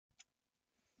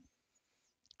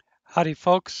Howdy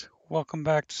folks, welcome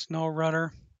back to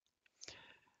SnowRunner.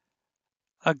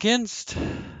 Against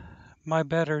my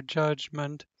better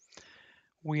judgment,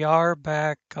 we are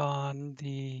back on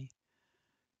the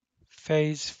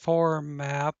Phase 4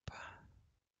 map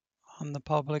on the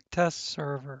public test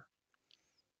server.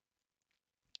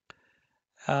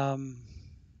 Um,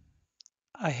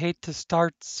 I hate to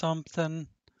start something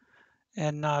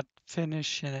and not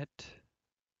finish in it.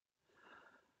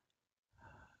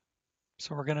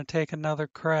 So we're going to take another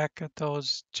crack at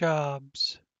those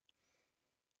jobs.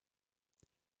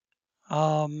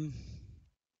 But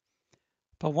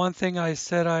one thing I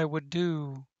said I would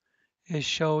do is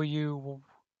show you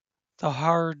the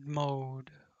hard mode,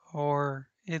 or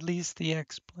at least the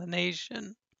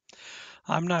explanation.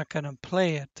 I'm not going to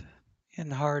play it in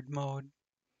hard mode,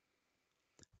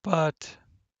 but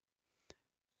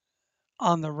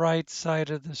on the right side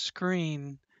of the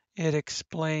screen, it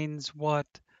explains what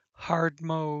hard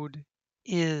mode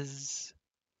is.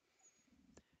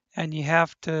 And you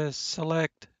have to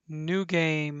select new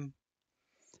game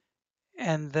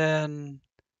and then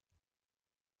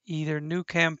either new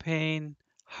campaign,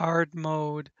 hard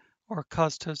mode, or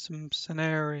custom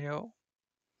scenario.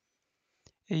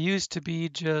 It used to be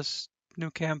just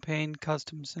new campaign,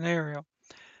 custom scenario.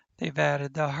 They've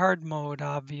added the hard mode,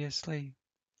 obviously.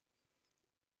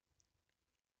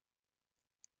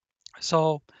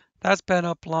 So that's been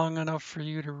up long enough for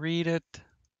you to read it.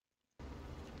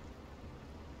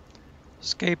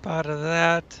 Escape out of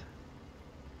that.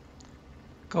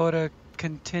 Go to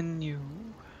continue.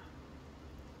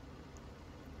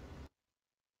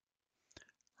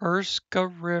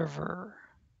 Urska River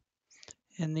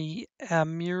in the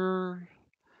Amur,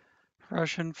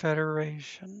 Russian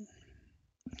Federation.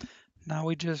 Now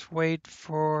we just wait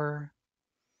for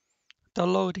the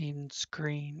loading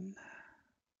screen.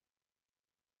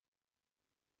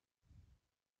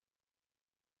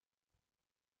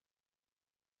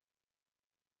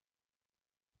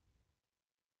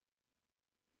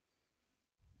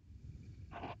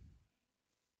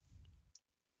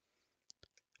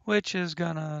 Which is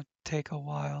gonna take a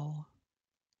while.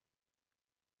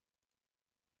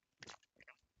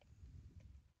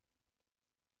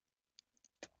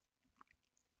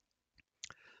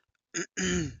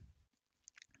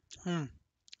 A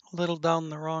little down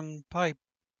the wrong pipe,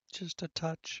 just a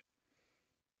touch.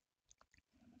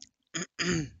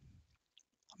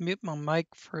 Mute my mic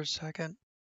for a second.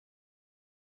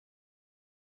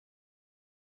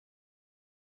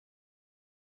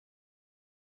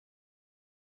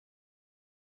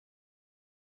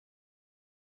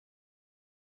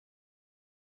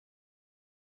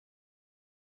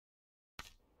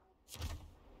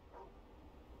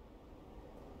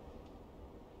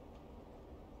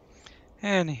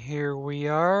 And here we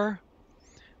are,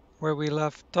 where we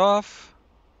left off.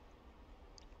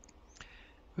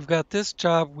 We've got this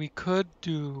job we could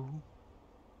do.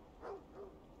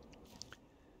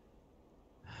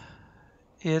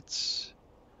 It's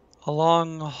a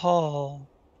long haul,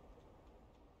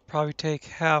 probably take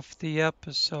half the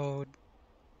episode.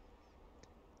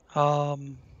 But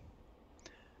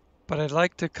I'd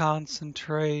like to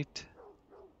concentrate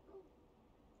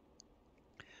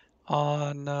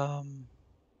on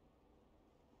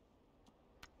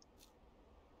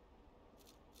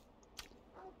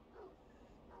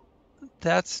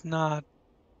that's not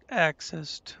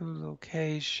access to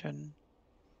location.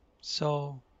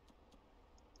 So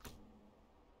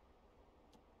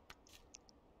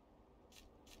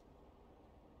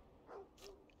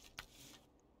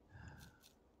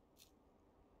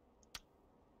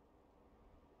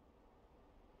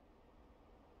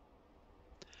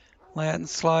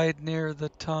landslide near the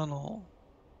tunnel.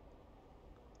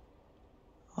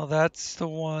 Well, that's the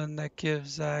one that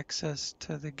gives access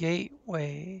to the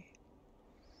gateway.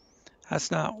 That's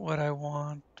not what I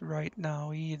want right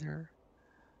now either.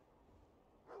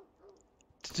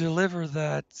 To deliver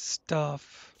that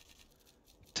stuff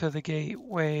to the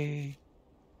gateway,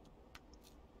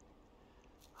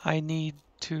 I need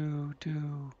to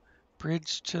do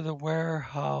bridge to the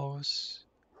warehouse,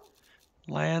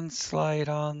 landslide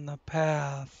on the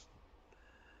path,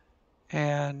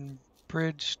 and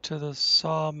bridge to the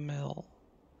sawmill.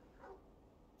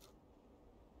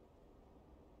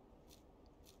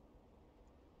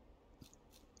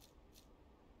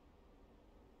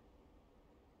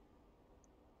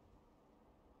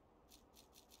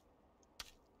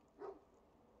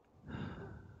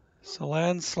 So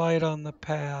landslide on the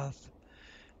path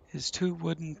is 2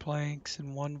 wooden planks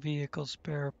and 1 vehicle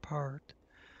spare part.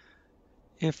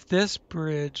 If this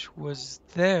bridge was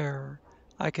there,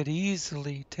 I could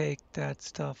easily take that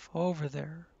stuff over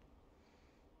there.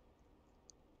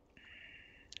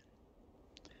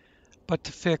 But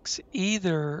to fix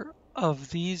either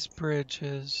of these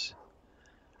bridges,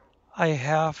 I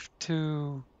have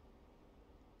to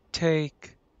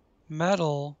take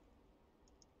metal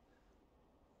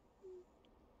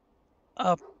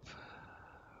up.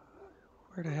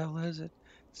 Where the hell is it?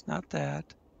 It's not that.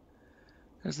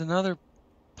 There's another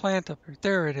plant up here.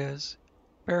 There it is.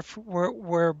 Barefoot,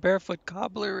 where Barefoot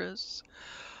Cobbler is.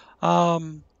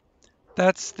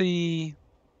 That's the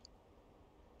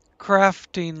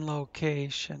crafting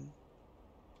location.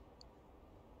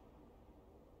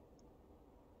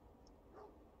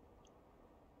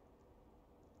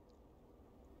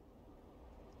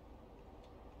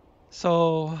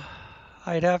 So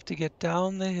I'd have to get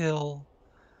down the hill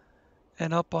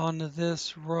and up onto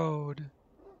this road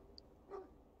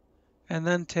and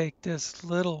then take this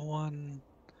little one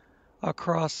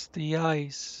across the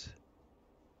ice.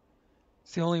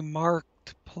 It's the only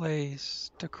marked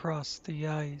place to cross the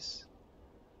ice.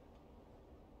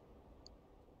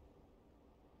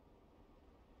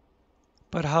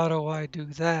 But how do I do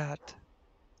that?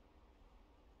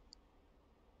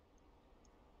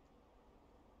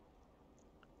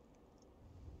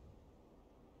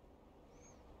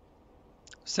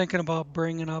 I was thinking about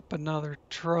bringing up another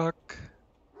truck.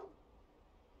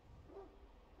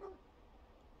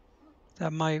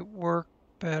 That might work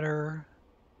better.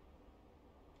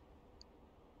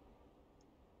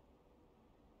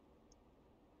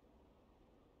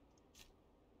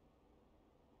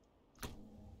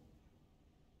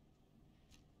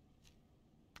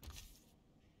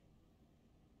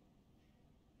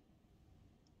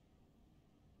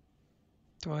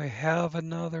 Do I have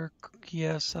another?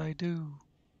 Yes, I do.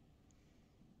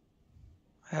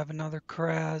 I have another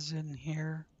Kraz in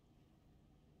here.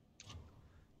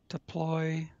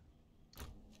 Deploy.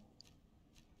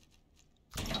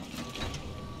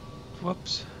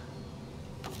 Whoops.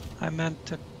 I meant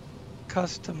to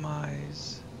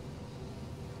customize.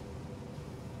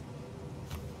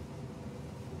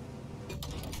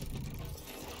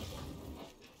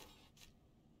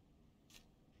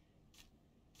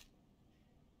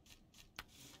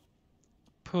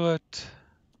 Put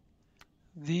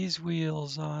these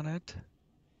wheels on it.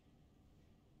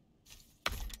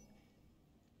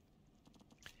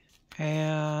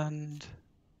 And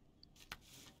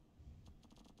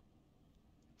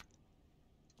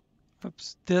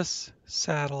oops, this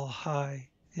saddle high.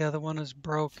 The other one is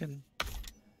broken.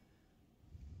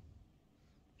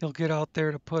 You'll get out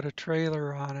there to put a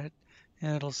trailer on it,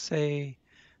 and it'll say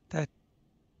that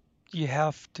you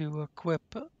have to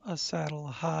equip a saddle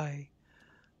high.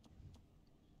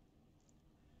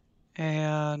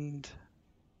 And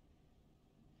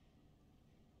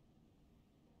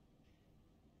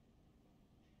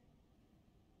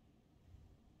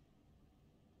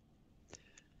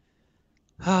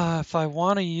if I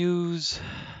want to use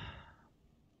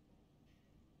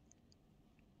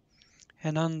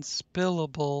an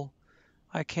unspillable,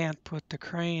 I can't put the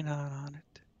crane on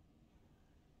it.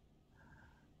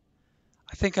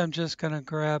 I think I'm just going to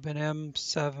grab an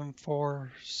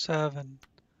M747,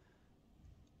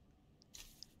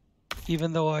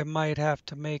 even though I might have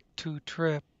to make 2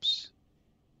 trips.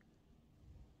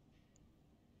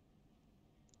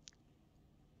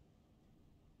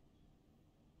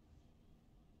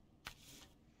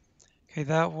 Okay,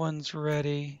 that one's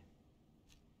ready.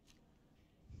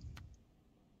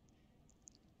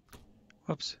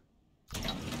 Whoops.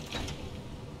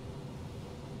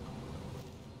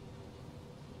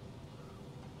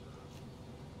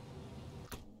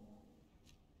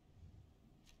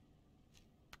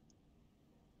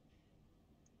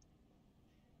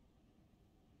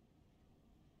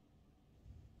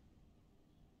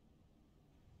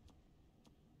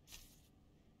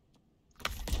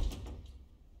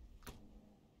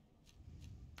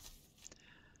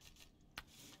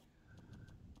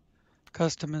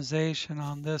 Customization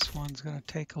on this one's going to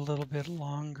take a little bit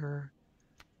longer.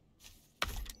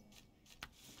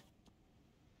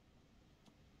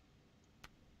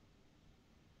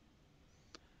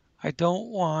 I don't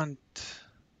want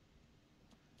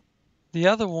the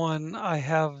other one. I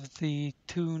have the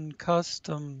Tune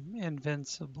Custom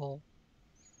Invincible.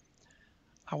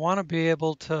 I want to be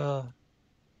able to,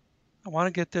 I want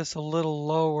to get this a little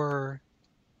lower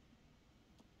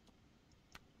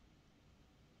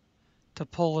to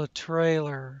pull a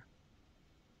trailer.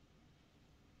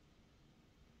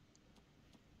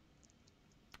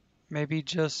 Maybe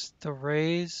just the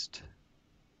raised.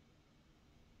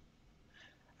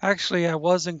 Actually, I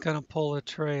wasn't going to pull a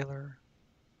trailer.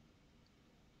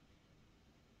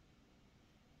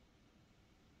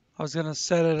 I was going to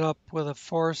set it up with a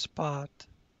 4-spot.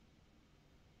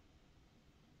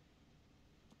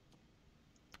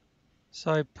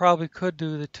 So I probably could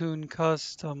do the tune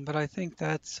custom, but I think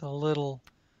that's a little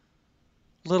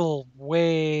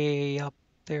way up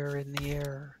there in the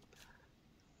air.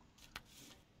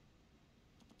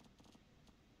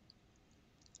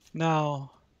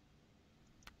 No,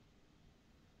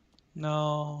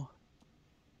 no.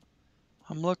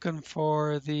 I'm looking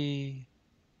for the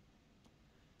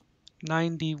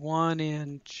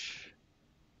 91-inch.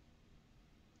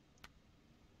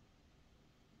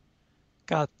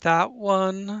 Got that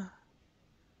one,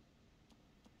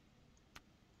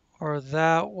 or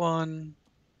that one,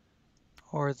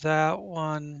 or that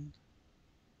one.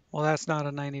 Well, that's not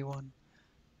a 91.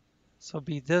 So it'll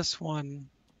be this one,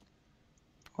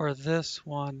 or this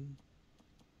one.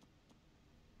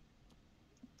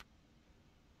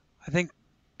 I think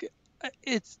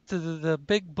it's the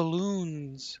big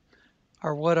balloons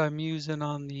are what I'm using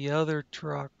on the other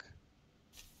truck.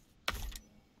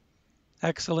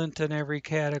 Excellent in every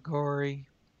category.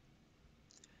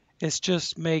 It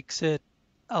just makes it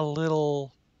a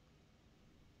little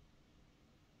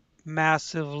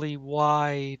massively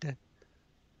wide.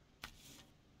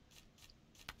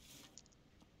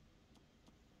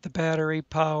 The battery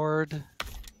powered.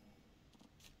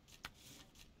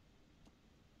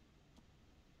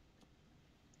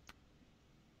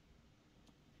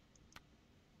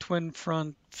 Twin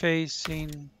front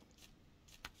facing.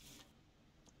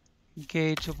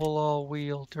 Gaugeable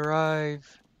all-wheel drive.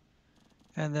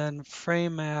 And then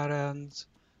frame add-ons.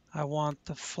 I want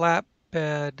the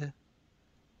flatbed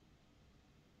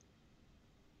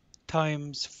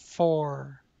times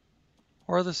 4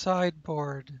 or the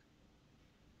sideboard.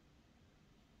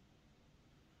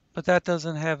 But that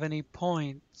doesn't have any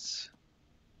points.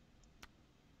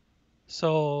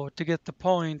 So to get the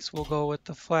points, we'll go with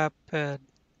the flatbed.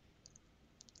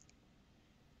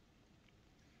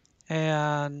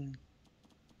 And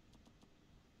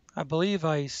I believe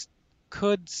I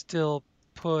could still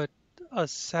put a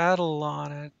saddle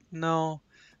on it. No,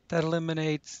 that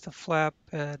eliminates the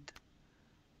flatbed.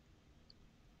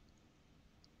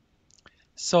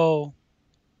 So,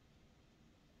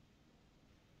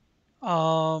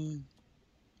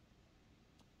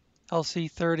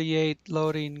 LC38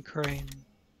 loading crane.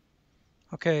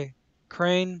 Okay,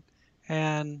 crane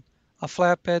and a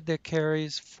flatbed that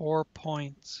carries 4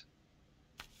 points.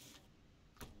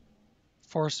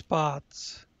 4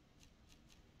 spots.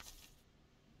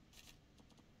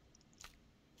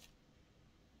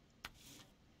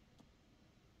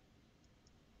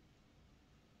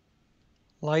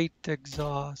 Light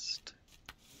exhaust.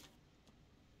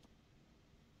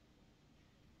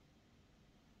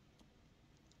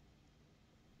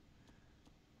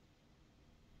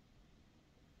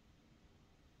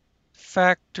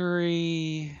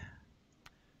 Factory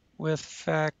with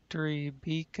factory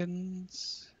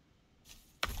beacons.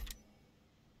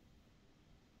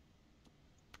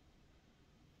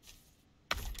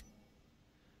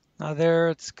 Now there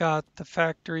it's got the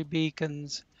factory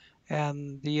beacons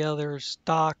and the other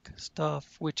stock stuff,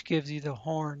 which gives you the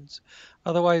horns.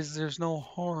 Otherwise, there's no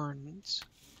horns.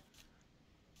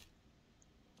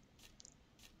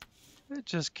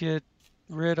 Just get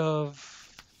rid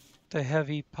of the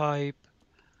heavy pipe.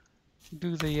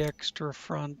 Do the extra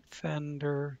front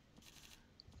fender.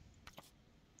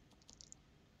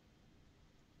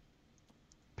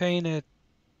 Paint it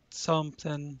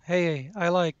something. Hey, I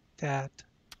like that.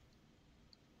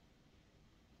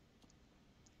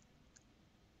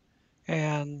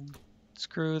 And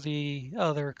screw the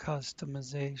other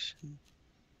customization.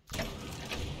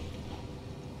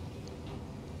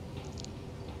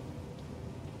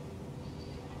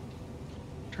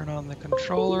 Turn on the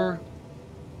controller.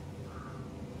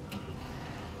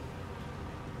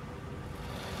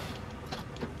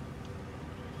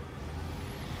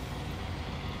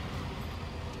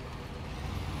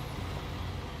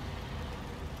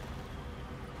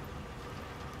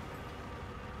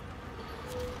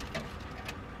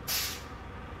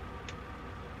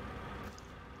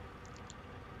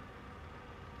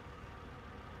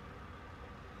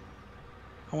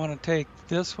 I want to take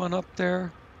this one up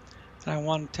there, and I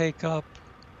want to take up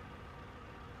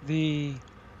the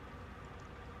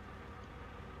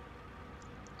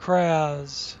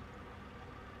Kraz.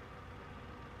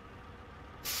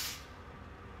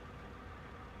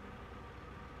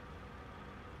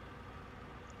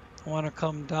 I want to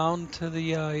come down to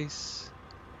the ice,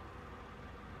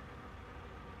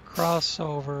 cross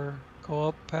over, go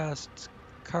up past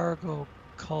Cargo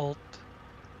Cult,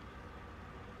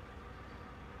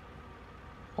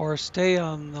 or stay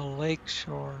on the lake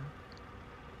shore,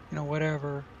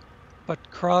 whatever,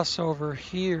 but cross over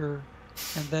here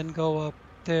and then go up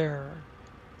there.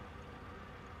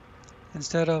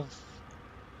 instead of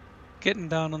getting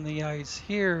down on the ice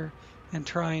here and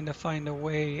trying to find a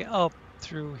way up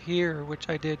through here, which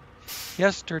I did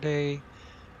yesterday,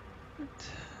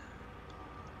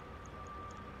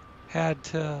 had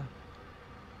to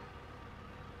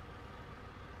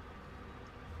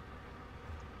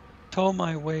tow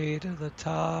my way to the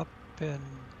top, and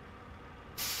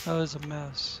that was a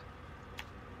mess.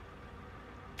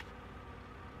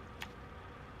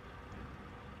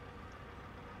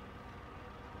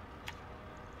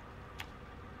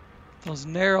 Those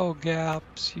narrow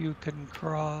gaps you can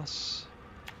cross.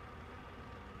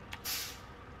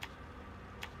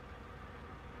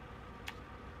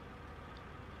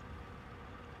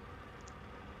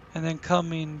 And then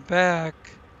coming back,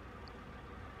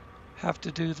 have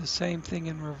to do the same thing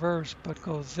in reverse, but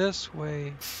go this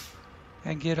way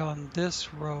and get on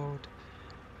this road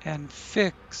and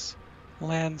fix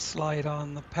landslide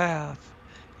on the path,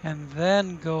 and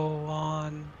then go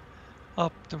on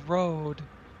up the road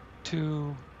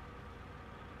to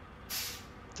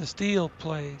the steel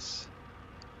place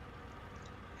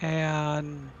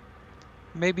and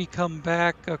maybe come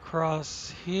back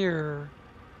across here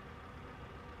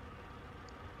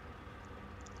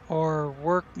or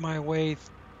work my way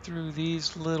through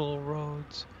these little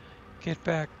roads, get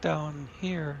back down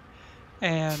here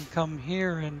and come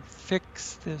here and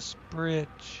fix this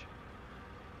bridge,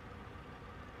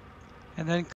 and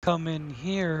then come in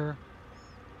here,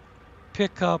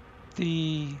 pick up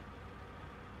the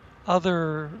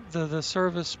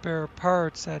service spare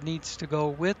parts that needs to go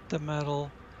with the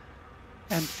metal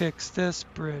and fix this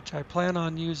bridge. I plan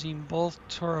on using both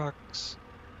trucks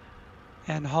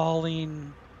and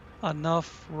hauling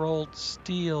enough rolled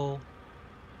steel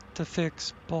to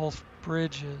fix both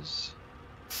bridges.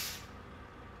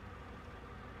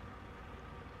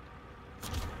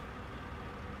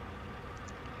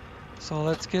 So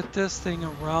let's get this thing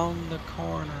around the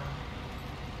corner.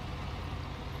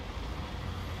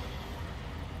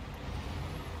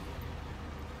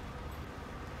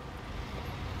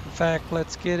 In fact,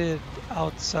 let's get it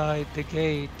outside the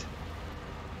gate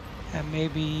and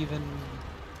maybe even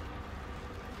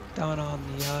down on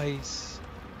the ice.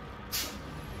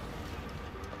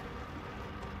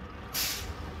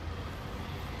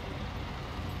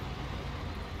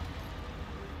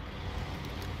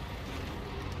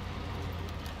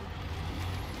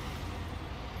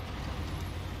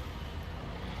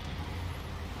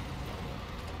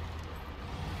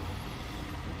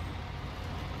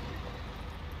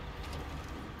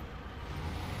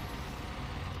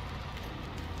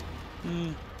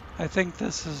 I think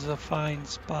this is a fine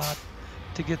spot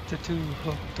to get the two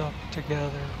hooked up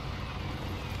together.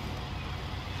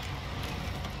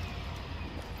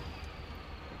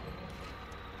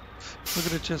 Look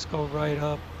at it just go right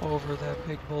up over that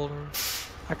big boulder.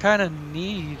 I kind of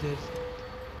need it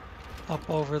up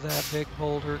over that big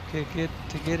boulder to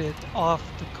get it off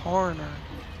the corner.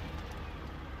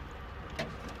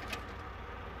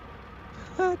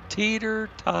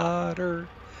 Teeter-totter.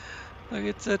 Look,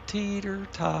 it's a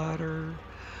teeter-totter.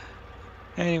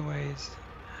 Anyways.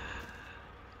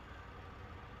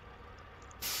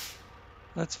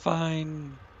 Let's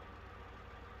find...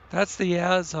 That's the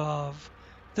Azov.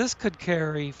 This could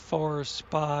carry 4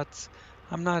 spots.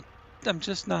 I'm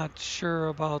just not sure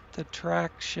about the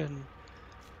traction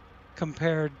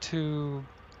compared to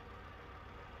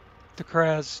the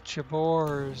Kraz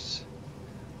Chabors.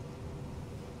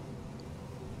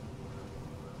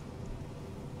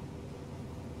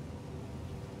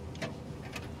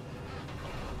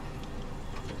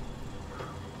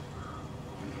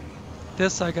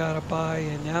 This I gotta buy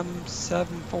an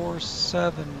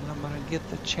M747. I'm gonna get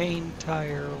the chain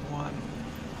tire one.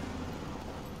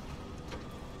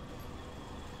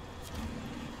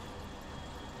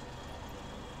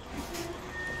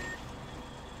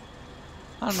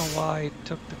 I don't know why I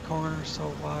took the corner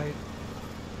so wide.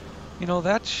 You know,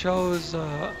 that shows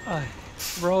a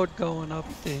road going up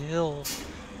the hill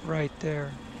right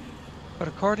there. But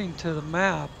according to the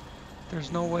map,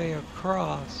 there's no way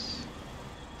across.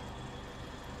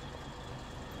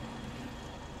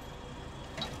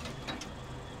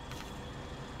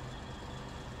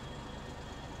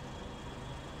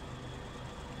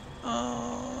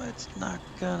 Oh, it's not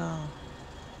gonna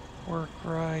work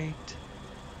right.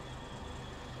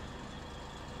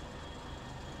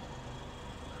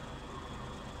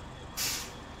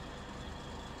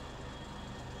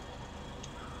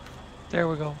 There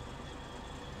we go.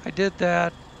 I did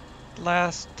that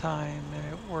last time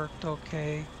and it worked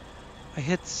okay. I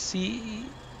hit C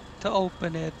to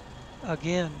open it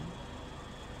again.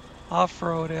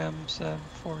 Off-road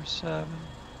M747.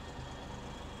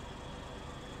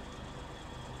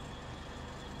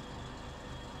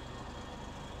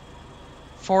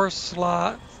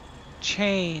 4-slot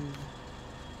chain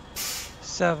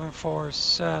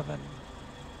 747.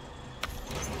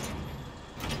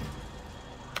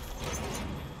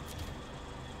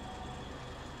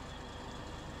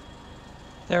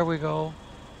 There we go.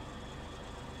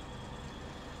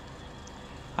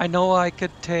 I know I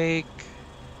could take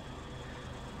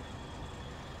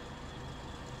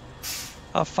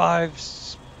a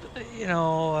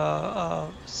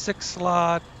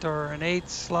 6-slot or an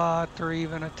 8-slot or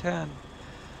even a 10.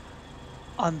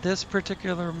 On this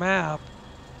particular map,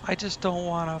 I just don't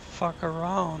want to fuck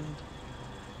around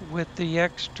with the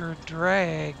extra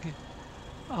drag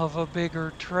of a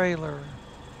bigger trailer.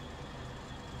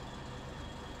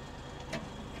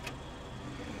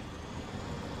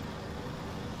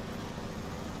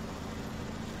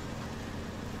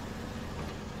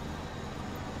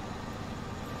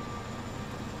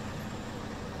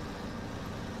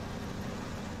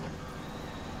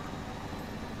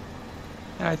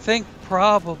 And I think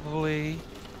probably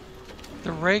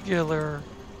the regular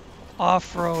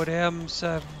off-road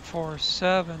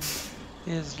M747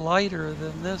 is lighter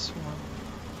than this one.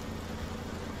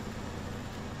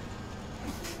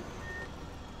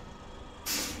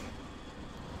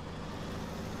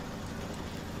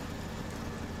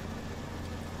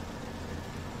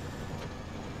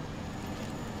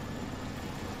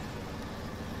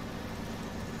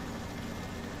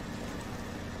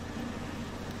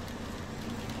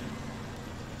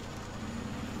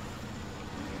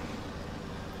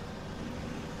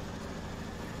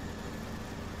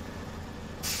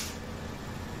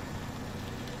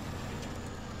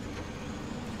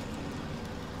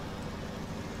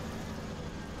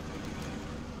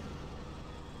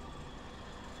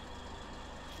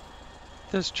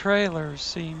 This trailer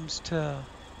seems to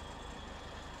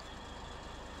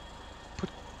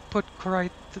put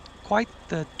quite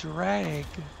the drag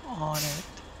on it.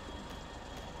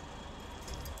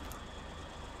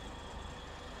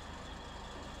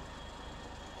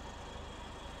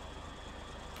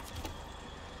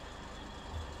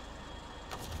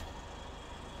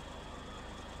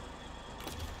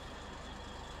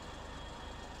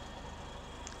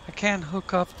 I can't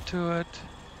hook up to it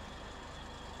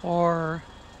or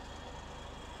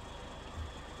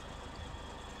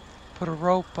put a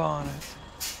rope on it.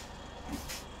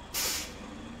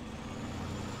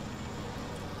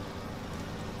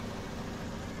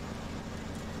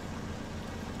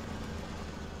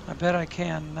 I bet I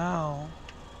can now.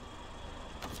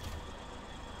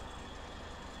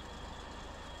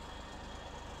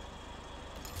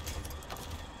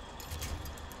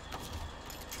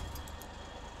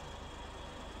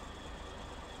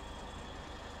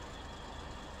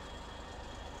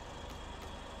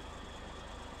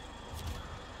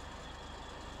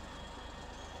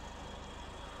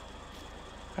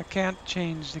 I can't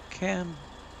change the cam.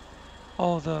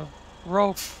 Oh, the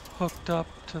rope hooked up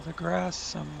to the grass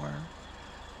somewhere.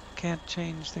 Can't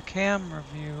change the camera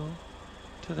view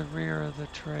to the rear of the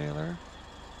trailer.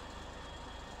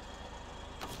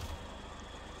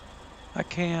 I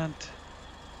can't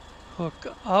hook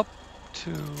up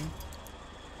to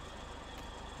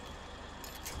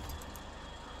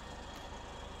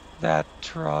that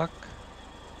truck.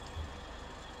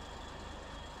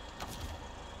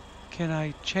 Can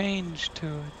I change to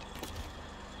it?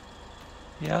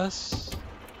 Yes.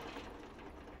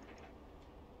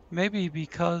 Maybe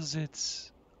because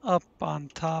it's up on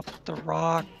top of the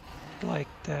rock like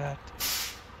that,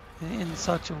 in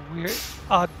such a weird,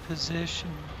 odd position.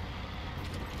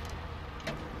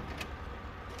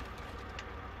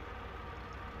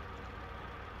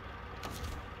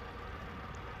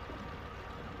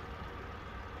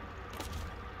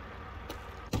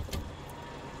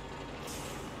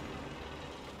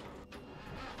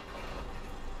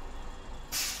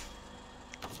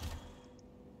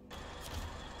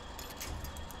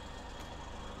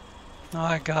 Now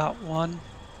I got one.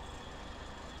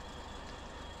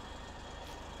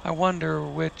 I wonder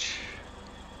which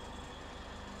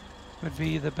would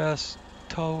be the best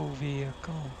tow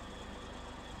vehicle.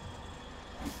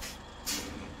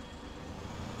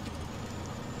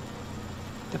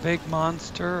 The big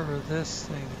monster or this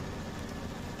thing?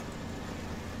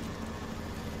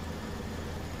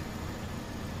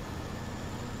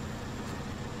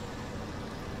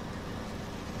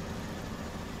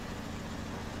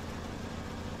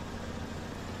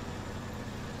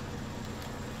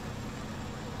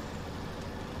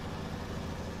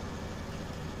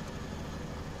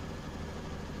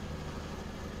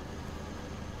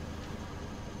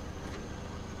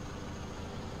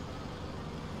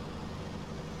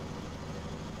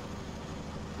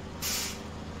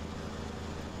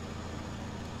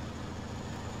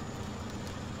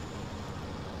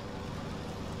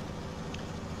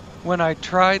 When I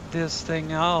tried this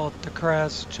thing out, the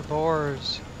Kras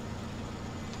Jabors,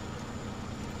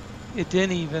 it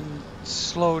didn't even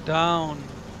slow down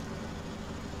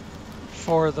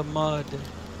for the mud.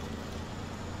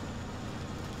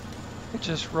 It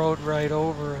just rode right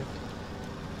over it.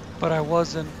 But I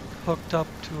wasn't hooked up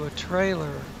to a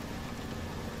trailer.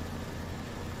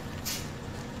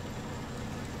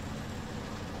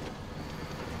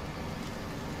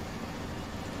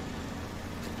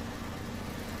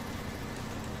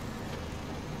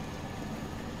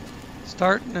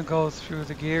 Starting to go through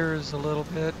the gears a little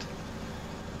bit,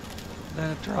 then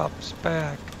it drops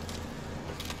back.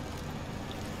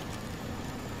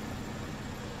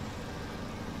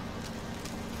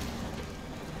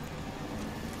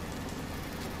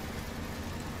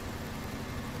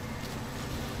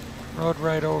 Rode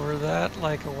right over that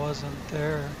like it wasn't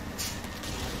there.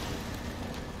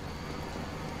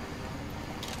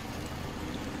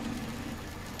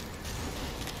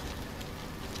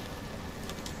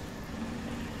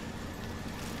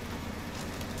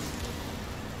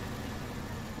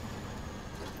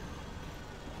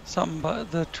 Something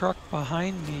but the truck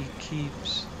behind me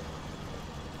keeps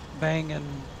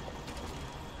banging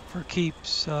or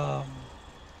keeps look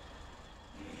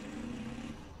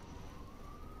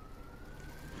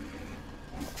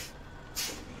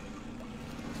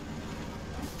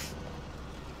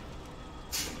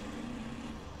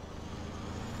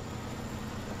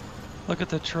at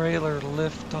the trailer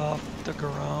lift off the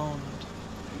ground,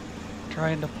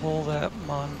 trying to pull that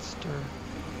monster.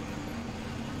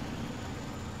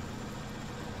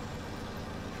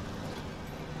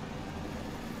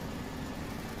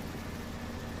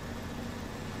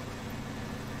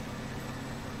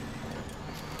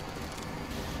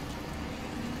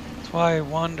 That's why I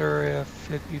wonder if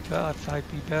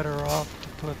I'd be better off to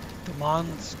put the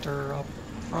monster up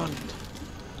front.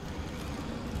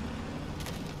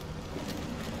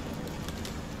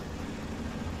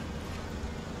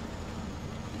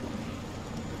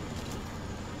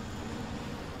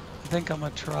 I think I'm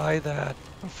gonna try that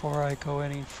before I go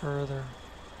any further.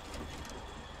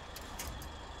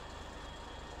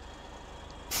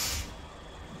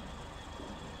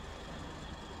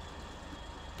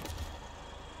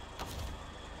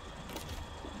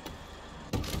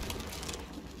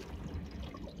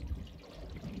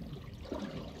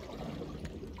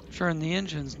 Sure, and the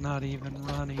engine's not even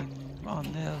running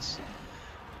on this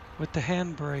with the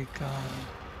handbrake on.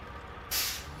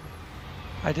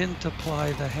 I didn't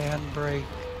apply the handbrake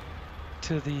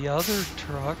to the other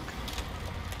truck.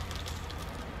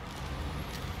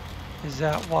 Is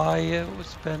that why it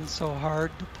was been so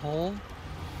hard to pull?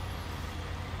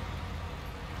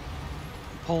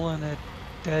 Pulling it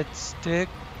dead stick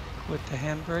with the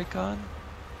handbrake on?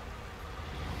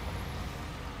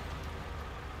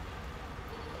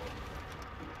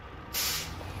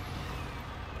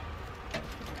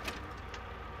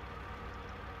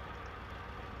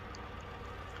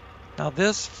 Now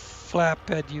this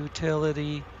flatbed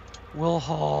utility will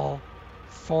haul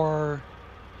 4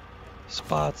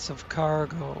 spots of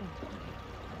cargo.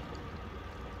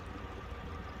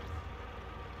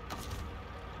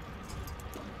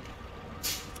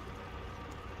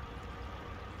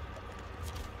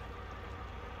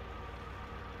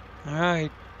 All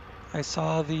right, I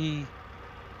saw the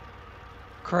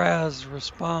Kras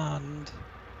respond.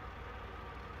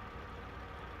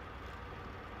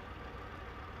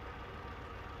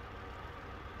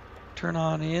 Turn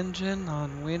on engine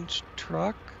on winch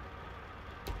truck.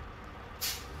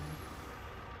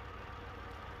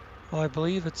 Well, I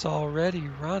believe it's already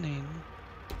running.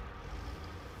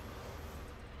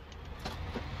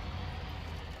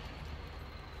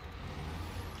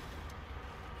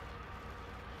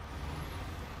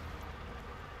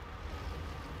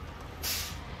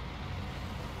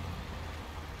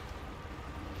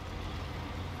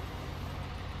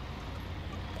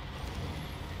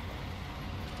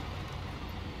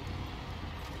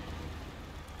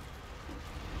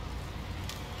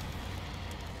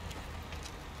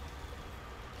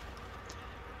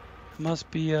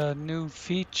 Must be a new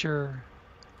feature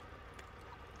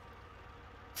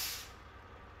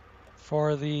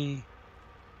for the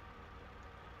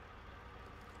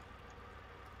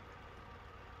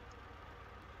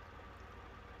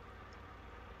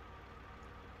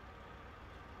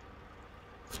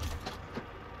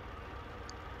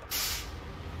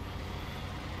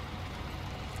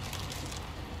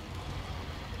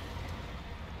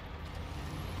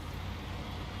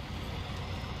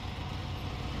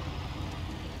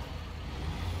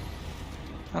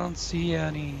I don't see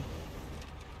any.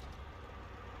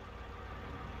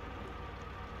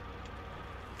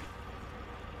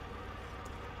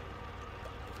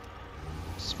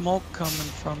 smoke coming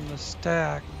from the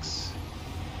stacks.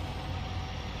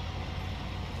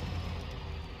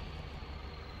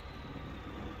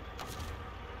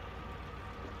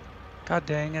 God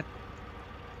dang it.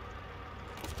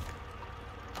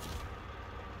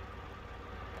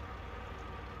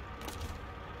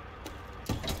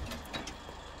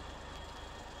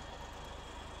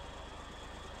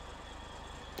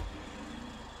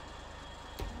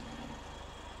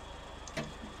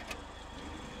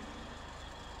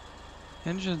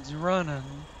 Engine's running.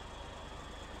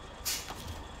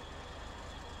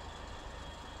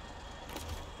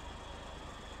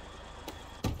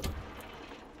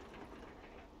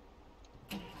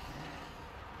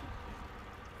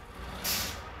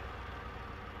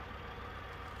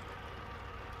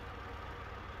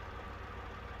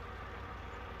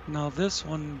 Now this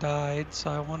one died,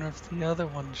 so I wonder if the other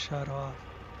one shut off.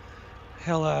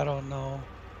 Hell, I don't know.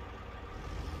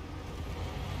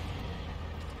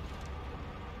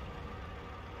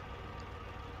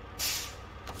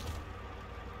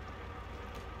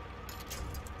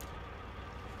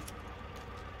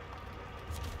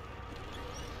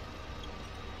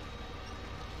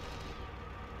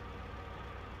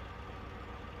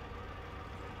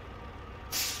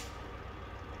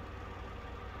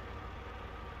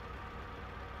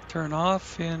 Turn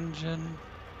off engine.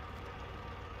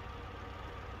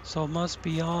 So it must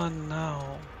be on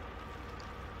now.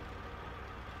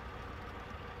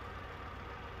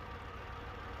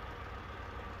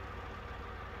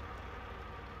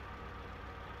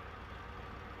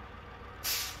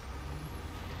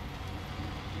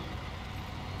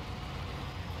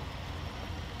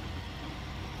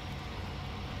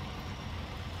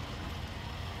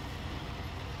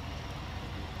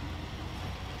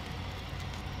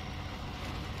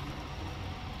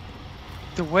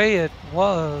 The way it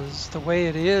was, the way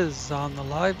it is on the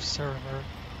live server,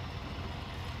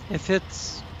 if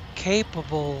it's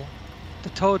capable, the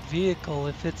towed vehicle,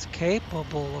 if it's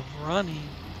capable of running,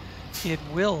 it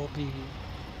will be.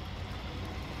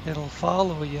 It'll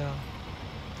follow you.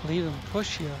 It'll even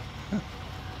push you.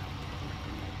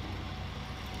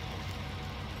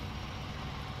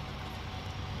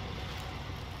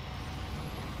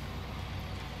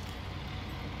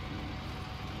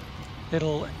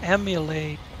 It'll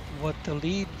emulate what the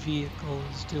lead vehicle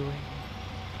is doing.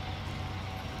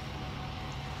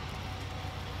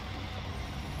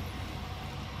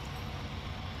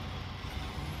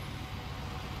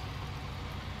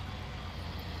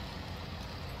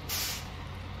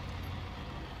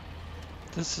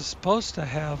 This is supposed to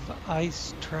have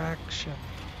ice traction.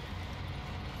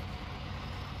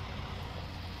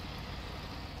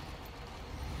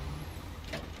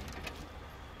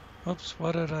 Oops,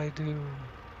 what did I do?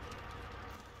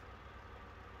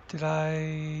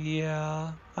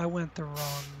 Yeah, I went the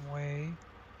wrong way.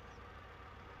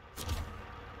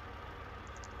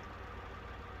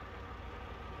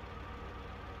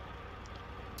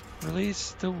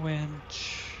 Release the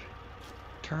winch,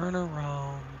 turn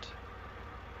around.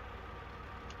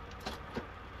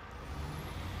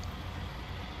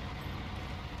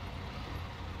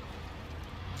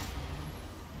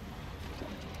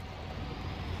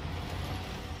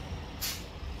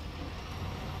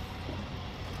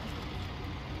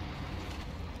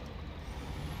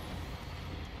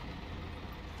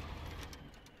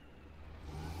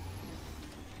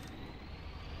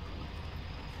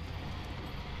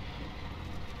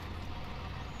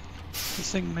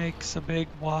 This thing makes a big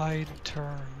wide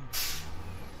turn,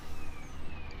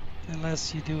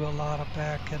 unless you do a lot of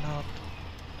backing up.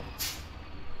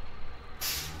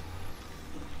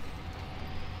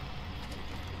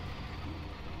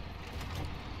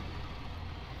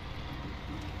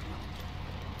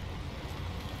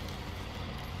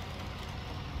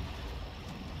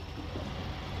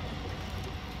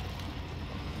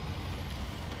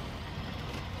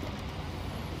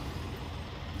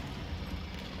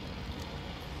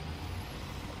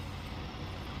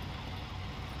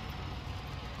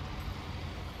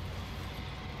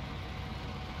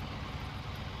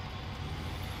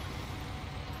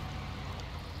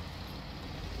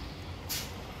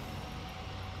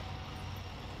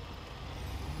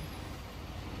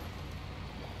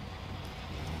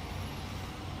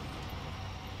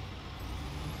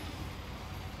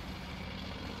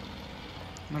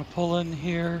 I'm going to pull in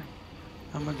here.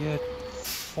 I'm going to get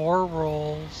 4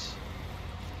 rolls.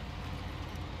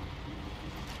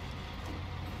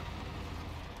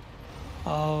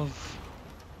 Of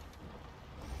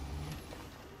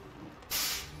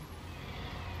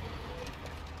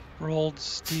rolled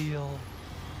steel.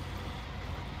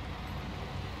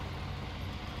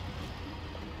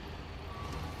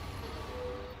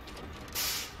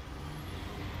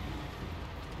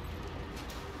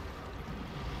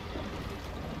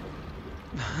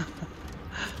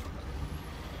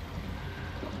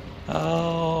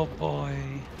 Oh boy.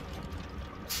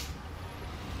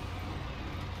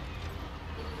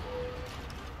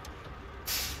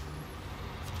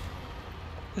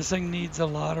 This thing needs a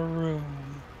lot of room.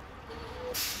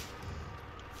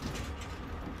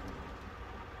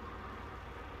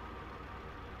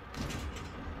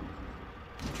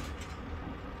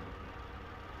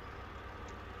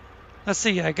 Let's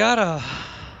see, I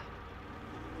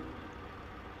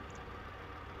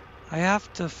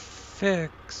have to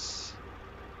fix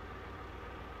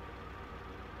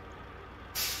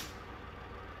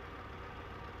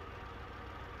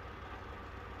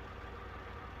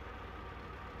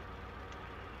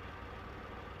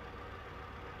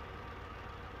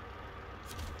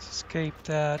escape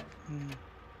that.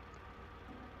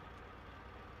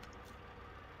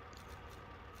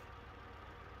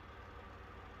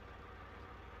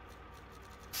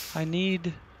 I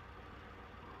need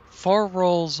 4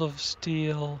 rolls of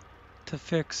steel to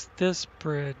fix this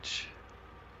bridge.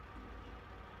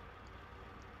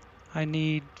 I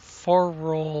need 4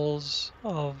 rolls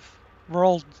of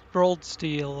rolled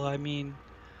steel, I mean,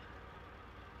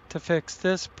 to fix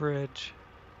this bridge.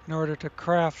 In order to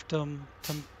craft them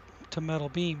to metal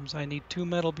beams, I need 2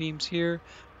 metal beams here,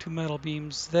 2 metal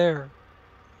beams there.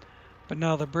 But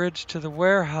now the bridge to the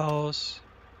warehouse,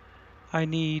 I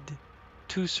need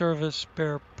 2 service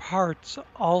spare parts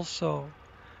also.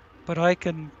 But I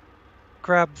can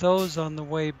grab those on the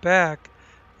way back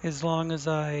as long as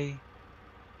I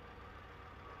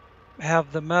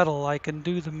have the metal. I can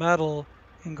do the metal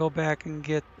and go back and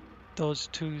get those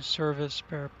 2 service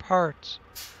spare parts.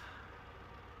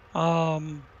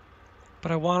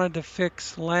 But I wanted to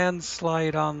fix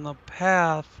landslide on the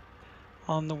path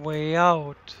on the way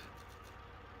out.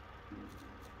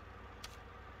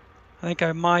 I think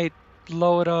I might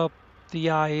load up the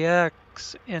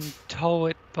IX and tow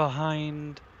it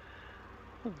behind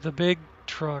the big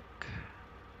truck.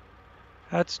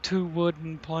 That's 2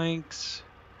 wooden planks.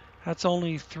 That's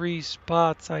only 3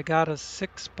 spots. I got a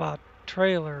 6-spot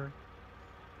trailer.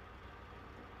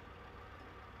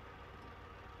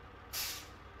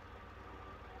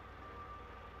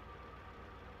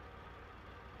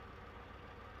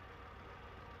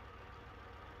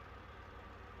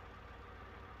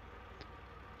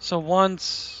 So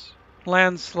once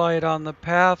landslide on the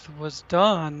path was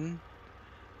done,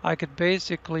 I could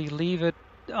basically leave it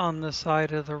on the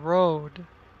side of the road.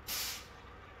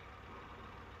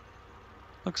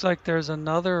 Looks like there's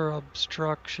another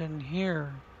obstruction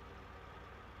here.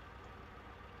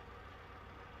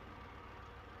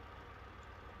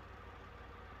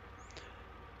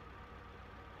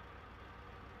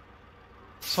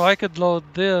 So I could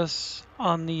load this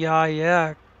on the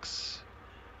IX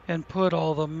and put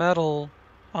all the metal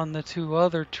on the 2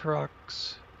 other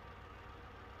trucks.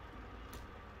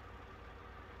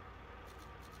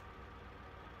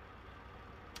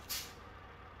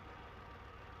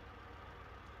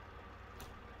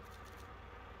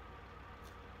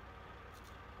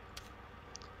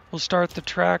 We'll start the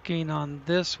tracking on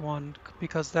this one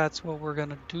because that's what we're going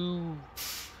to do.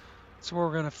 That's what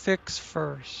we're going to fix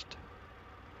first.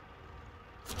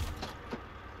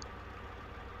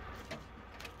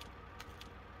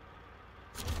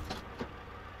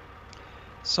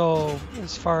 So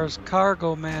as far as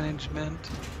cargo management,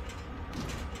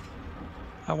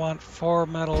 I want 4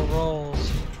 metal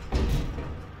rolls.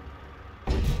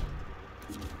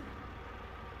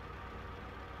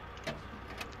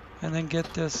 And then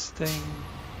get this thing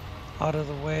out of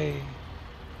the way.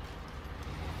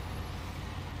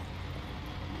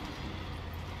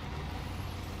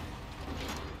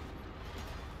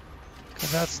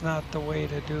 Because that's not the way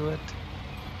to do it.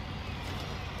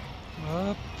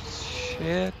 Oops,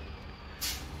 shit.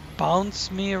 Bounce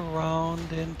me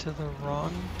around into the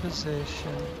wrong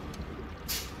position.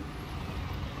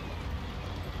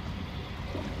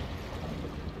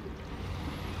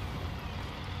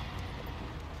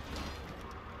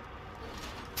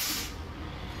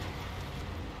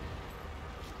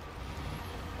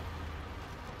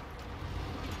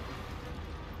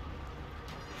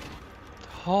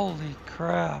 Holy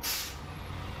crap.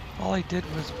 All I did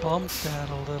was bump that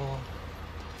a little.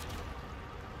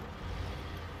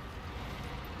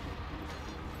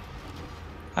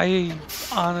 I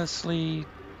honestly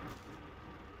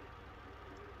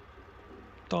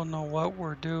don't know what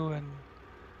we're doing.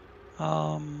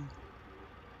 Oh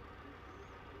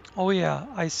yeah,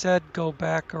 I said go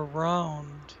back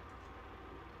around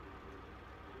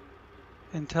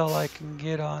until I can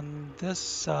get on this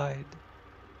side.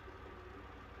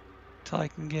 Till I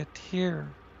can get here.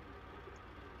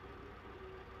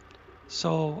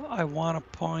 So I want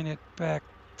to point it back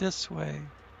this way.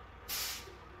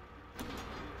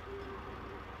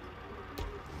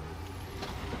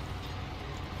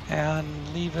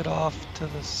 and leave it off to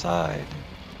the side.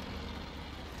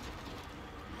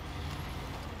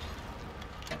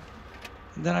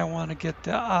 And then I want to get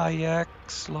the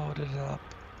IX loaded up.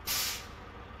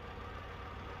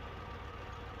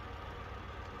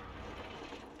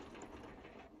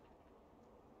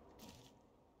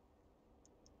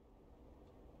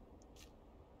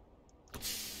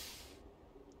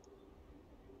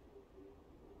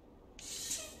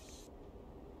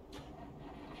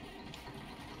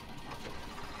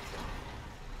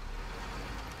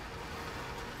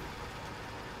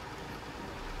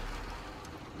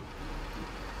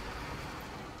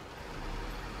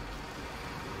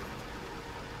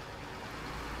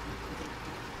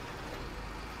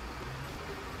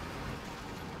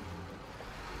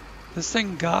 This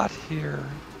thing got here,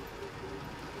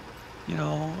 you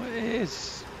know,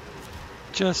 it's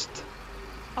just,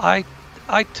 I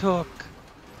took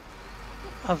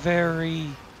a very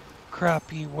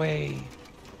crappy way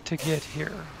to get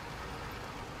here.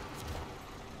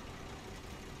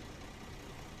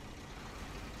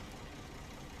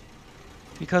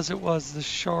 Because it was the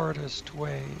shortest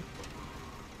way.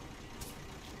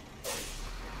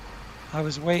 I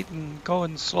was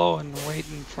going slow and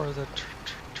waiting for the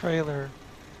trailer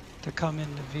to come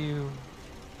into view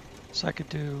so I could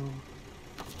do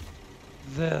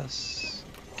this,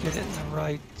 get it in the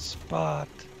right spot,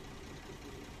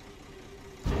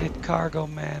 hit cargo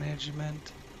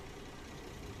management.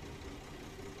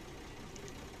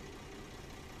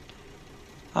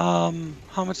 How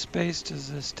much space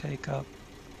does this take up?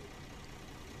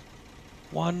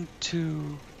 1,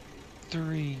 2,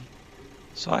 3.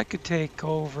 So I could take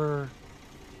over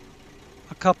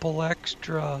a couple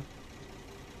extra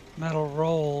metal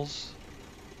rolls,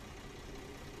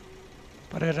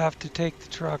 but I'd have to take the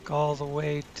truck all the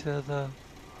way to the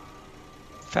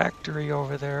factory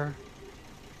over there.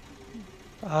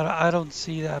 I don't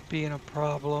see that being a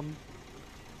problem.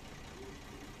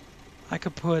 I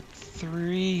could put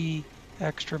 3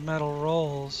 extra metal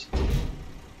rolls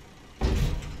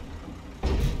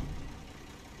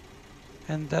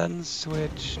and then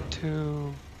switch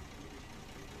to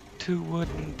 2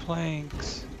 wooden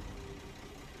planks.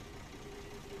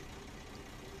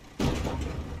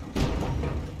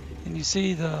 And you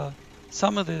see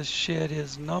some of this shit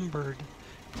is numbered.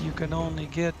 You can only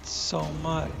get so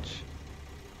much.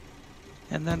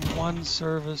 And then 1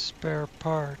 service spare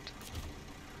part.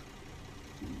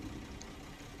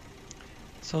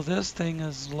 So this thing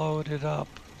is loaded up.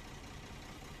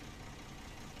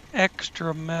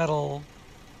 Extra metal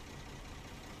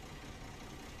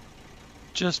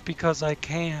just because I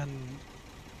can.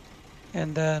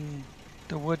 And then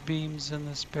the wood beams and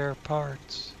the spare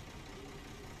parts.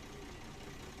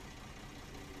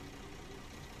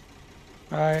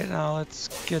 Alright, now let's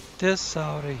get this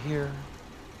out of here.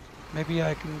 Maybe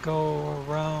I can go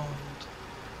around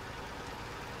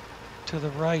to the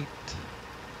right.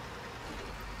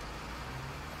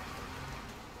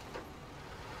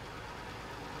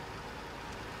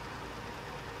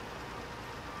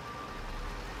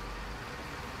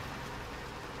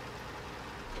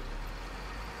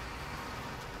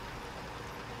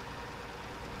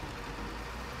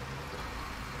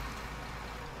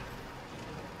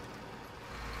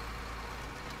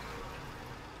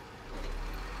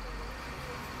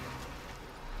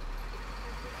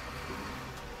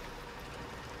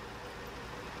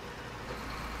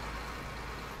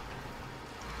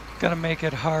 Gonna make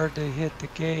it hard to hit the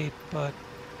gate, but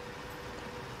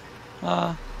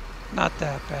not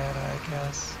that bad, I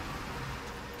guess.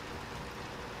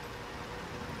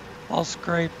 I'll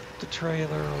scrape the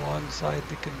trailer alongside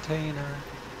the container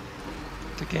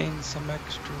to gain some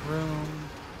extra room.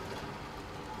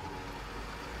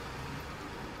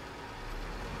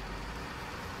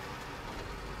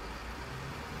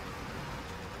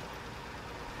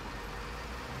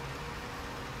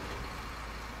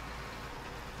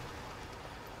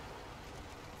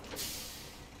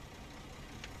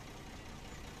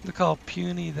 Look how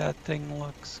puny that thing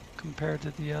looks compared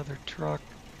to the other truck.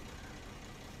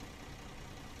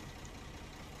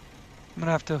 I'm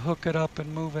gonna have to hook it up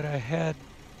and move it ahead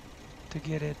to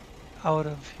get it out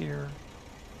of here.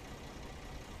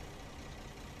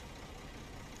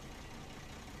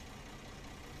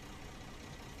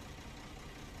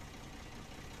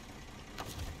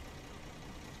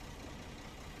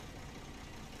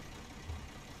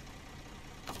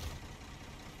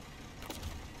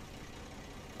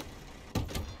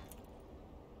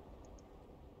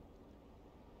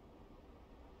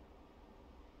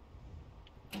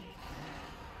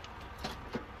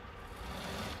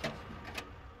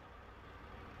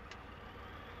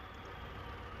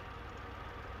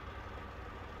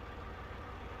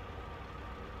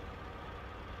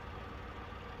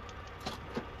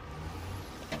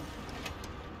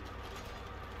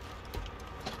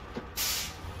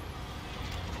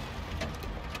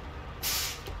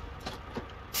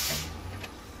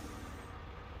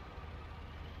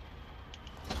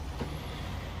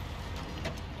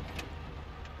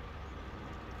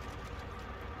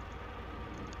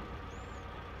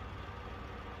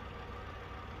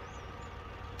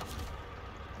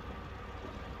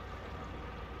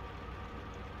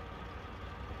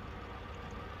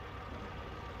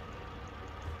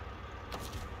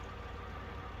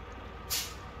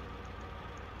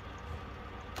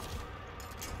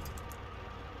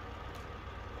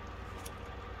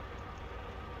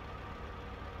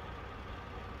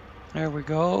 There we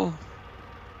go.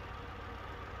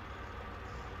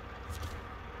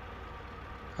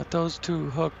 Got those two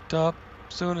hooked up.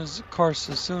 As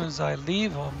soon as I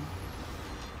leave them,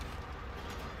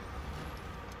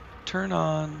 turn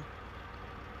on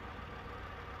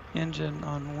engine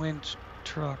on winch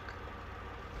truck.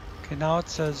 Okay, now it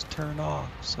says turn off,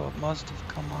 so it must have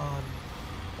come on.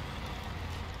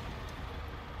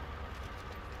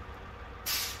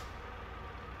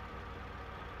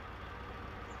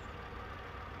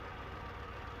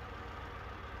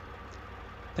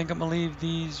 I think I'm gonna leave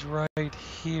these right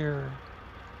here.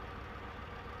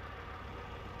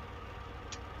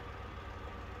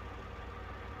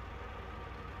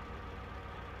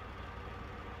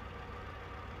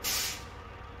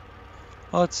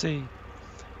 Well, let's see.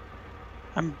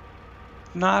 I'm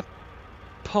not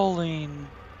pulling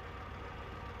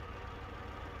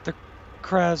the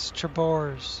Kraz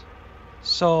Chabors,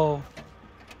 so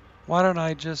why don't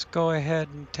I just go ahead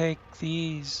and take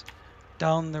these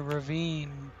down the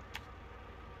ravine.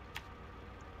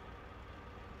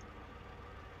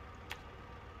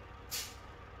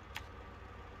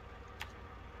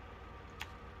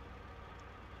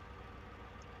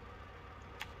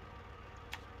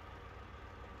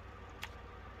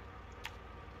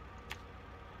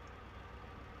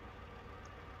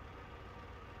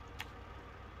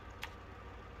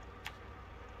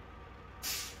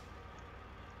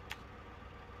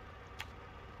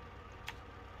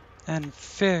 And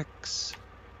fix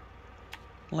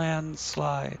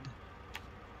Landslide.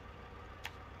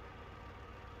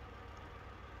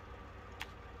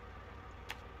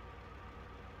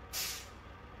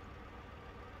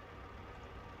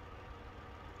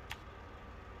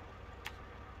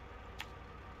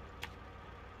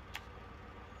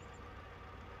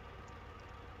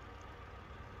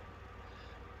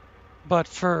 But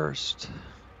first,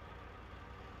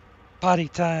 potty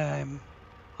time.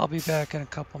 I'll be back in a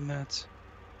couple minutes.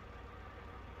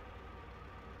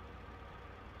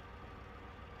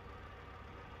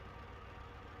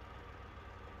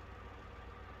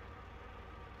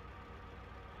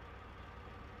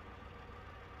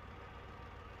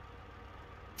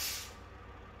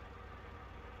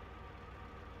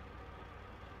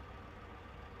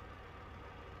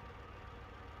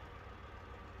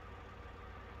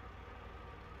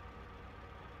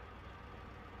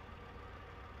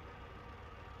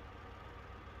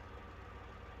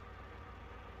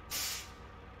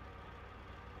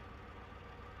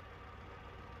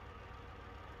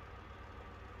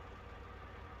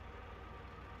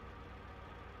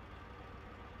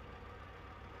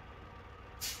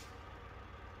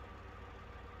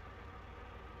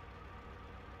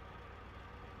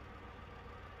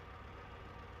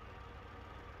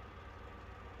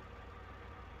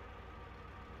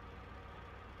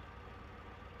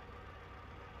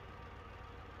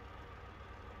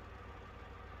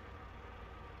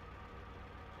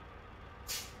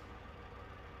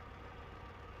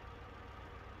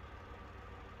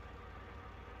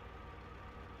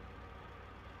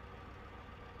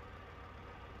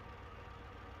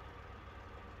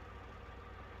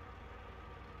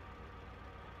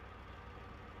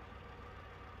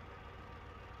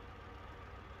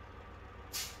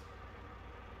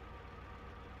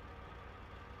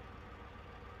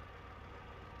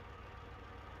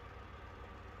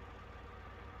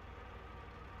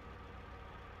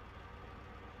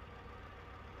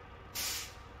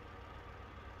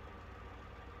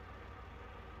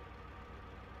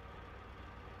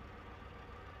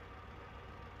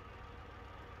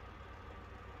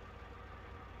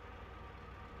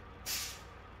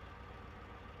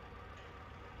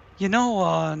 You know,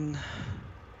 on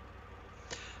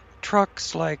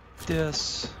trucks like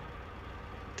this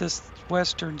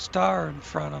Western Star in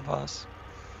front of us,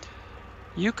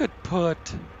 you could put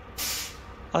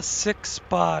a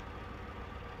 6-spot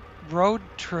road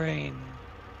train,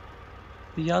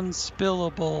 the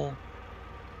unspillable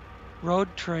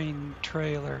road train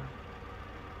trailer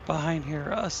behind here,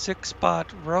 a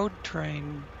 6-spot road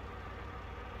train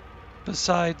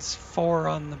besides 4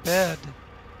 on the bed,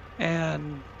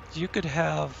 and you could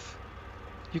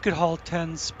haul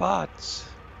 10 spots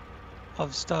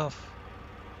of stuff.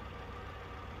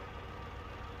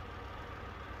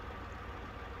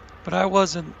 But I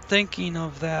wasn't thinking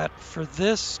of that for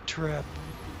this trip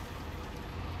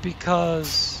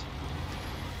because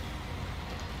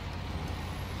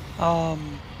I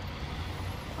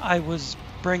was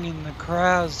bringing the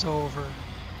Kraz over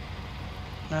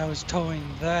and I was towing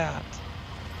that.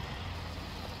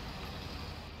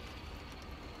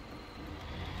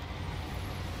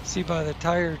 See, by the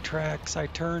tire tracks, I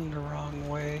turned the wrong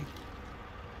way.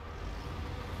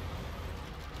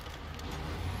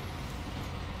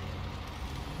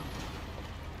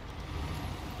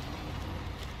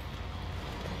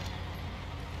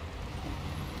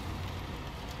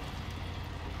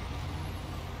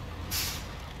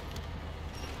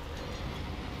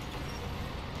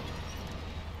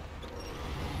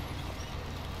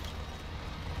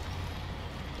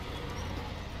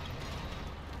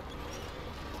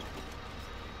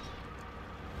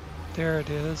 There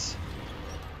it is.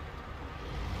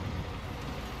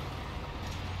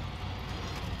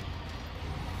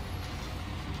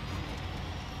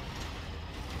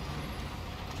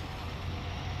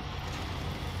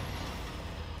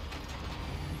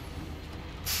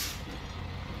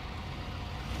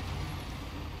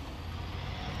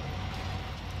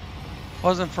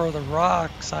 Wasn't for the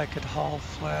rocks, I could haul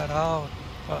flat out,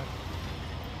 but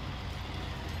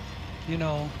you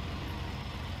know.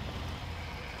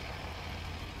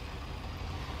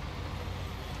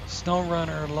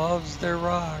 SnowRunner loves their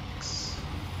rocks.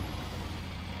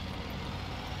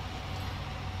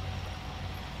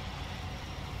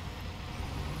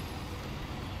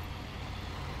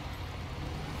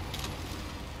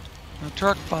 The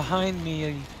truck behind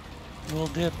me will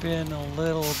dip in a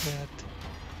little bit,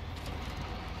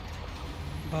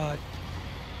 but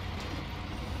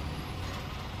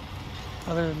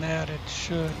other than that, it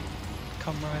should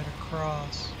come right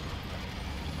across.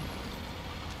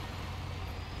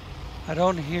 I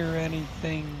don't hear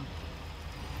anything,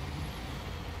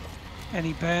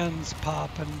 any bands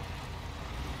popping.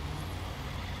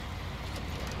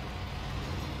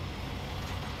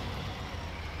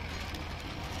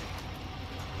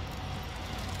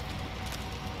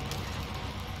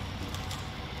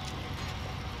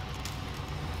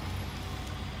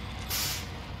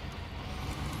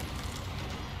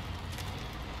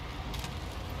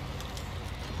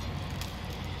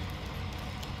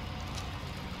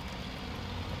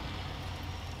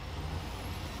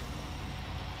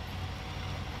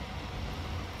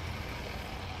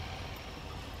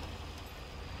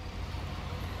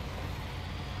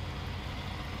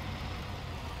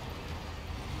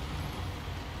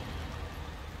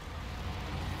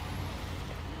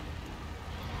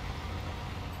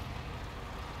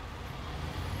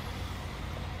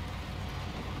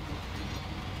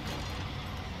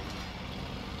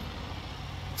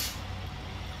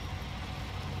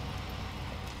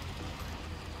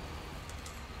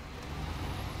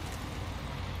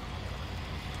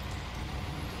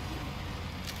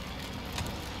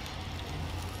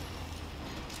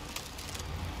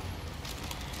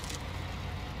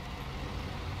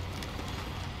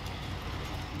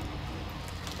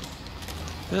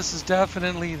 This is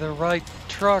definitely the right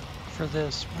truck for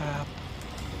this map.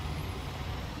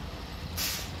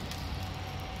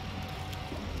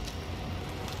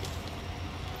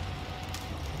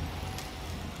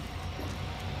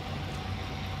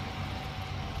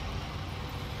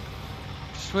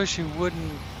 Just wish it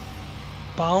wouldn't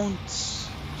bounce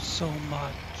so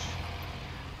much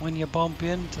when you bump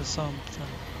into something.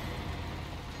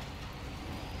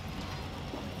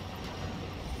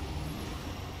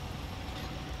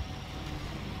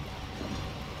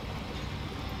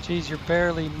 Geez, you're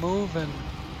barely moving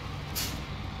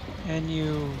and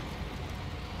you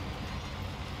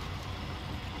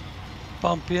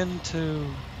bump into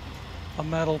a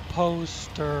metal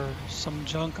post or some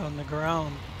junk on the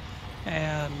ground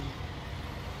and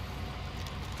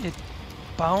it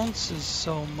bounces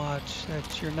so much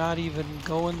that you're not even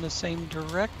going the same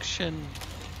direction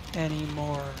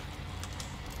anymore.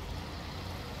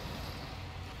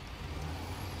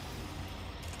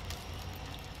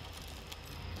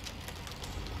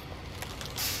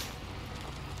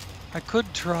 I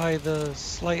could try the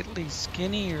slightly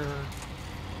skinnier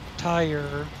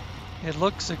tire. It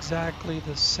looks exactly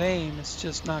the same, it's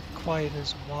just not quite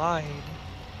as wide.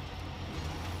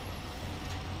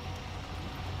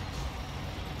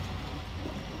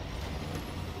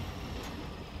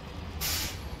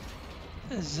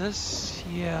 Is this?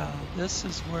 Yeah, this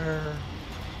is where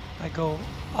I go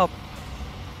up,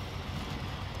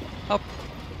 up,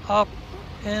 up,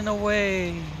 and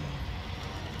away.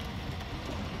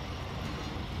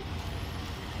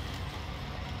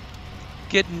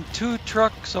 Getting 2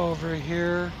 trucks over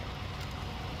here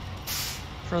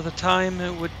for the time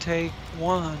it would take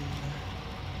 1.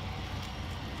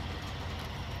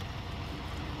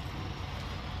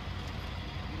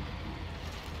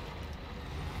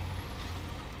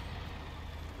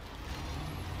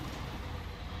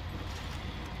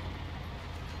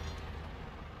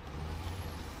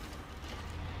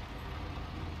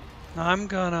 Now I'm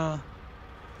gonna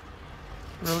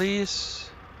release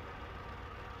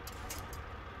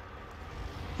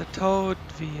the towed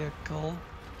vehicle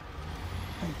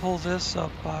and pull this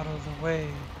up out of the way.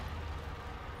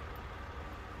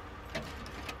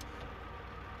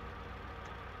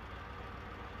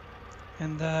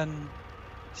 And then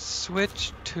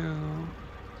switch to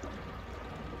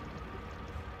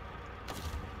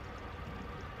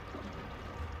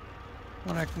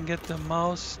when I can get the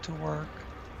mouse to work.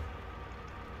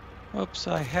 Oops,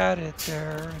 I had it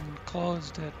there and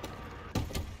closed it.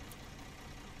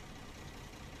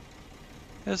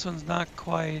 This one's not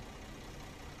quite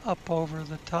up over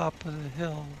the top of the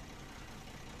hill.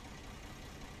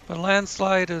 But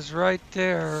Landslide is right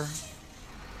there.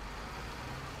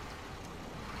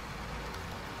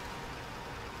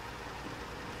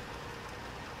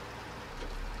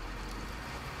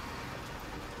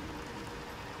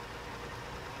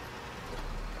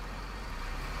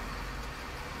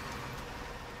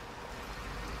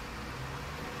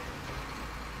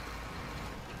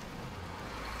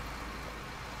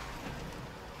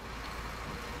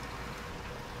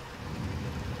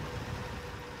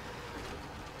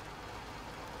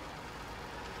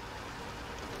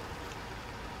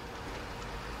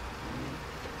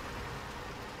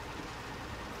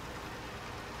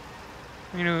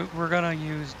 You know, we're gonna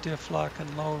use diff lock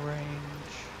and low range.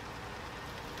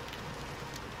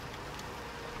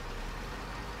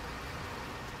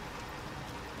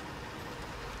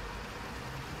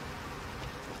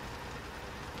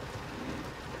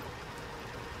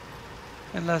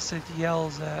 Unless it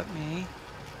yells at me.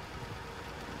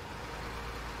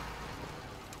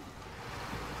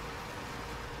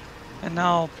 And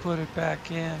now I'll put it back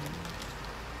in.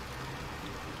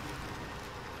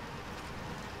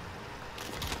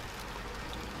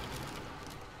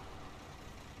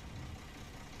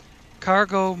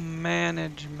 Cargo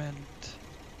management.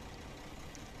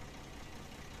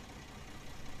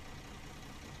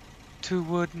 Two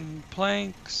wooden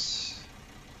planks.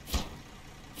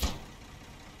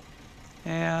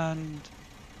 And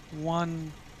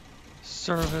one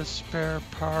service spare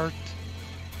part.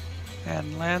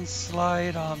 And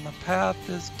Landslide on the path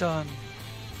is done.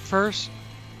 First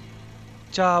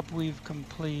job we've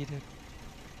completed.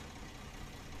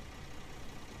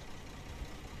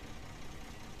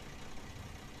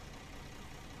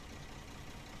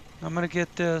 I'm going to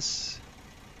get this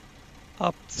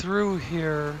up through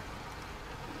here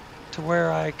to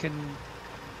where I can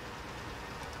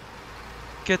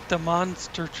get the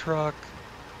monster truck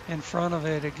in front of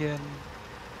it again.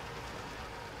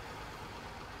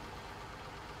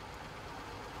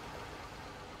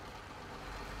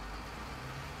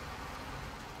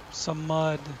 Some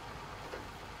mud.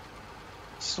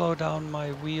 Slow down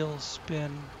my wheel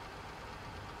spin.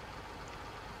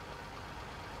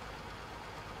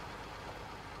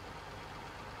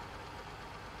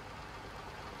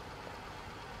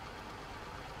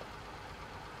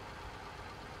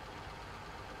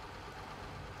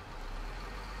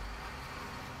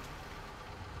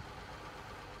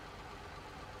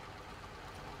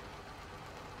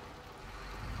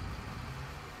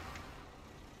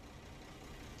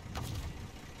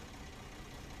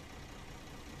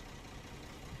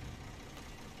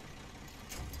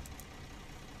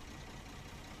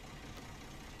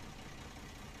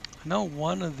 I know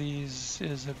one of these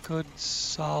is a good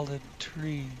solid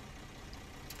tree,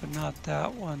 but not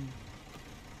that one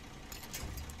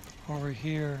over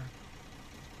here.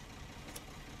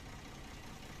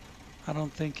 I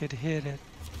don't think it hit it.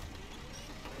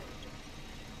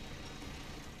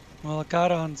 Well, it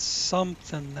got on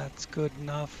something that's good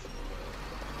enough.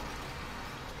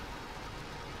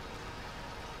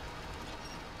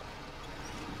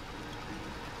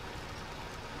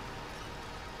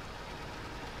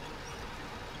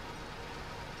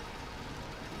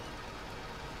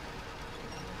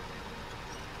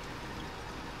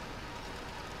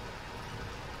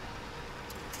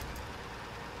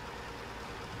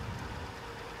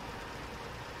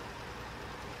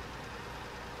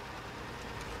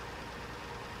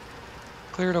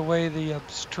 Cleared away the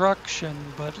obstruction,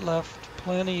 but left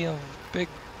plenty of big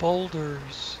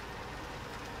boulders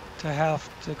to have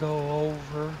to go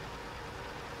over.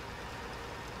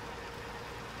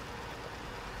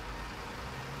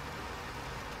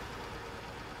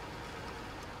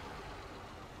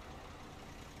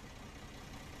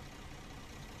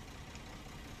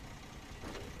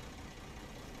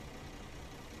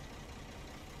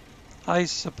 I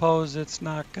suppose it's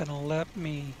not going to let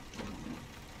me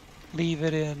leave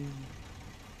it in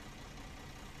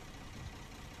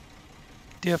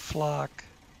diff lock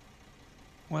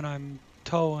when I'm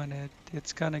towing it.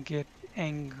 It's going to get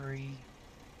angry.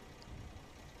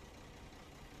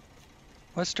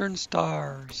 Western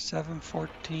Star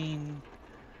 714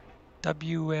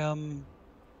 WME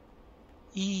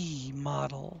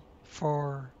model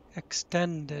for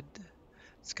extended.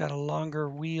 It's got a longer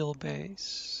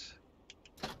wheelbase.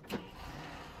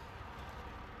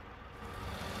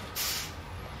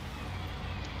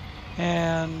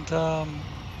 And I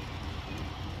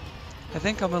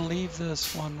think I'm going to leave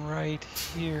this one right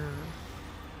here.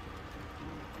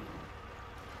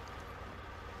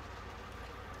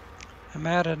 I'm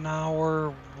at an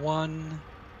hour 1.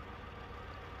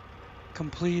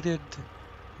 completed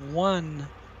one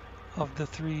of the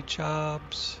 3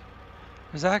 jobs.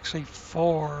 There's actually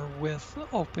 4 with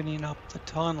opening up the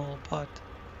tunnel, but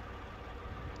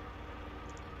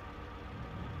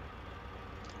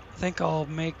I think I'll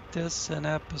make this an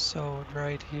episode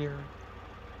right here.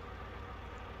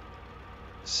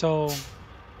 So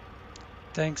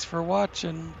thanks for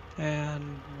watching,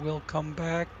 and we'll come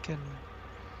back and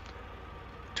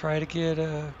try to get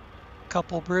a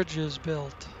couple bridges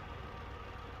built.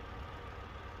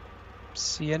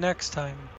 See you next time.